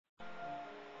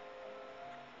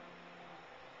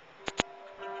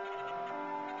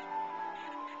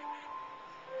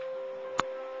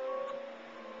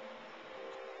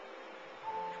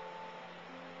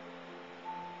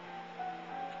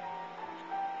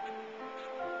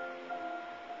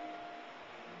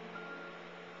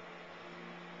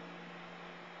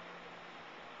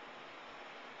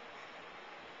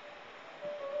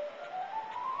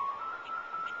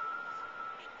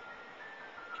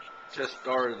Just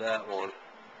started that one.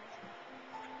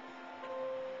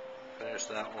 Finished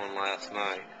that one last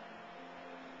night.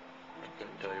 I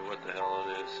couldn't tell you what the hell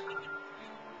it is.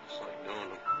 Just like doing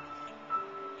them.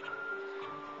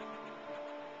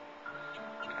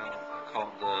 I call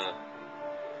it the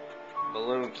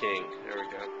Balloon King. There we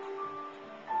go.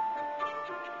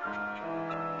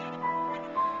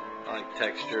 I like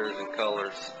textures and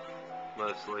colors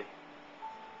mostly.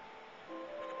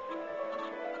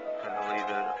 Kind of leave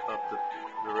it up to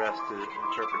the rest of the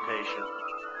interpretation.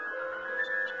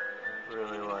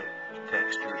 Really like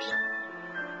textures.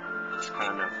 This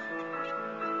kind of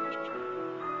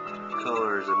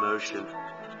colors, emotion.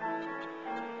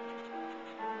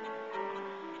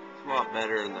 It's a lot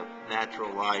better in the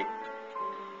natural light.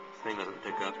 This thing doesn't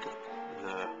pick up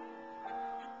the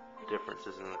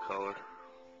differences in the color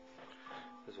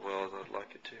as well as I'd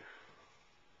like it to.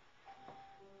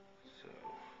 So,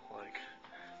 like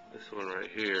this one right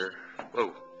here,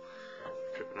 whoa,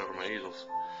 tripping over my easels,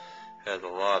 has a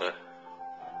lot of,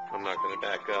 I'm not going to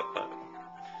back up, but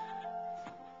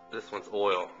this one's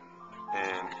oil,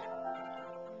 and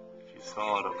if you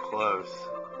saw it up close,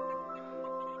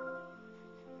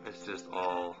 it's just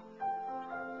all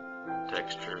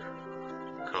texture,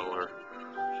 color,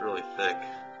 it's really thick.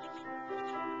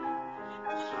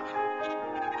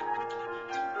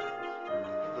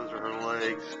 Those are her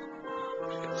legs.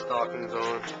 She's got stockings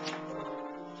on.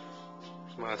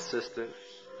 There's my assistant.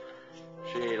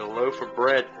 She ate a loaf of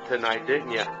bread tonight,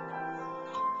 didn't you?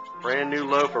 Brand new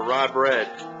loaf of rye bread.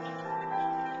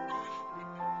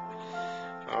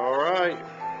 Alright,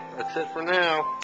 that's it for now.